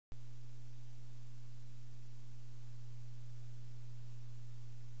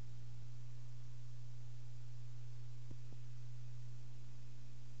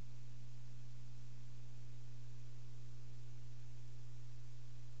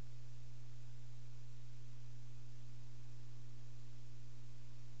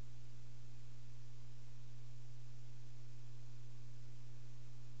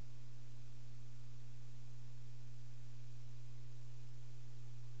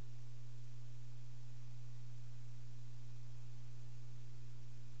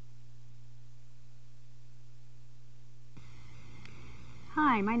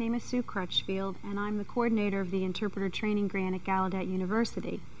Hi, my name is Sue Crutchfield, and I'm the coordinator of the Interpreter Training Grant at Gallaudet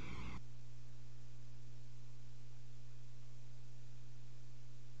University.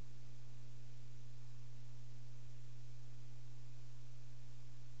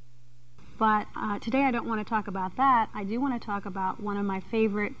 But today I don't want to talk about that. I do want to talk about one of my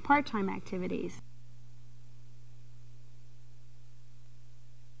favorite part-time activities.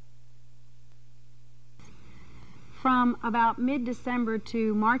 From about mid-December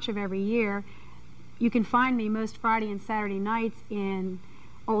to March of every year, you can find me most Friday and Saturday nights in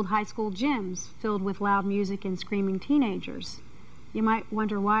old high school gyms filled with loud music and screaming teenagers. You might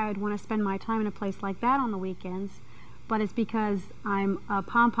wonder why I'd want to spend my time in a place like that on the weekends, but it's because I'm a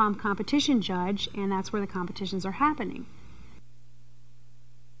pom-pom competition judge, and that's where the competitions are happening.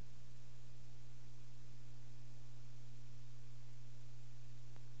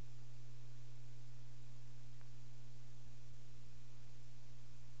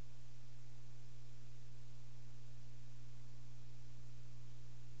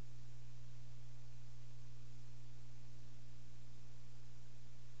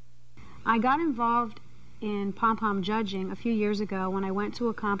 I got involved in pom-pom judging a few years ago when I went to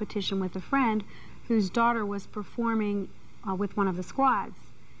a competition with a friend whose daughter was performing with one of the squads.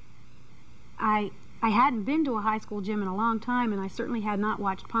 I hadn't been to a high school gym in a long time, and I certainly had not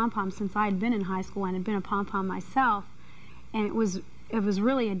watched pom-pom since I had been in high school and had been a pom-pom myself, and it was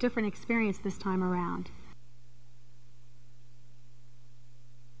really a different experience this time around.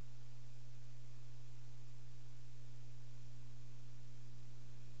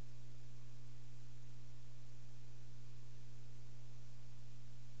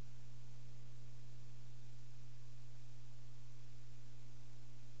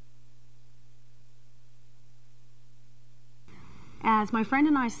 As my friend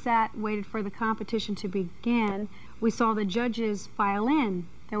and I waited for the competition to begin, we saw the judges file in.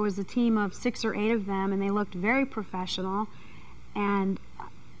 There was a team of 6 or 8 of them, and they looked very professional. And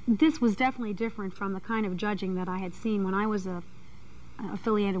this was definitely different from the kind of judging that I had seen when I was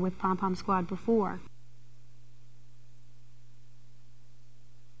affiliated with Pom Pom Squad before.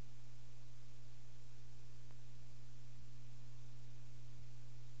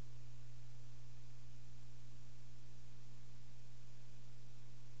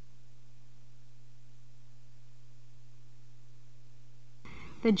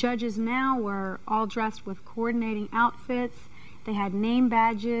 The judges now were all dressed with coordinating outfits. They had name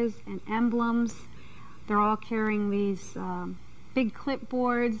badges and emblems. They're all carrying these big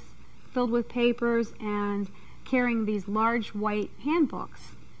clipboards filled with papers and carrying these large white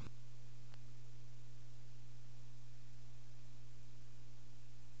handbooks.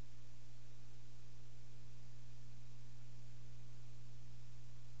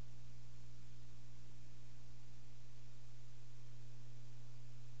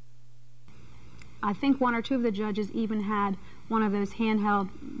 I think 1 or 2 of the judges even had one of those handheld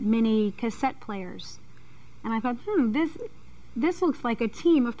mini cassette players. And I thought, this looks like a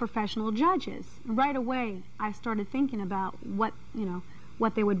team of professional judges. Right away, I started thinking about what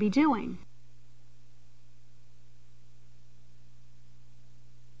they would be doing.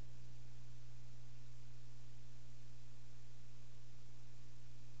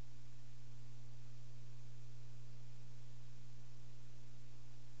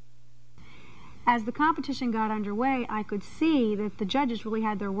 As the competition got underway, I could see that the judges really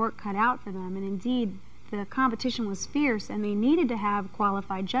had their work cut out for them, and indeed the competition was fierce, and they needed to have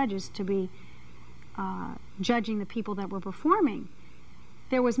qualified judges to be judging the people that were performing.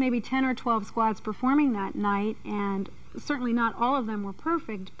 There was maybe 10 or 12 squads performing that night, and certainly not all of them were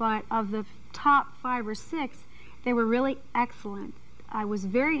perfect, but of the top 5 or 6, they were really excellent. I was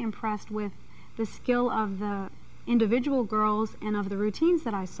very impressed with the skill of the individual girls and of the routines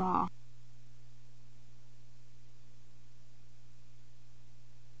that I saw.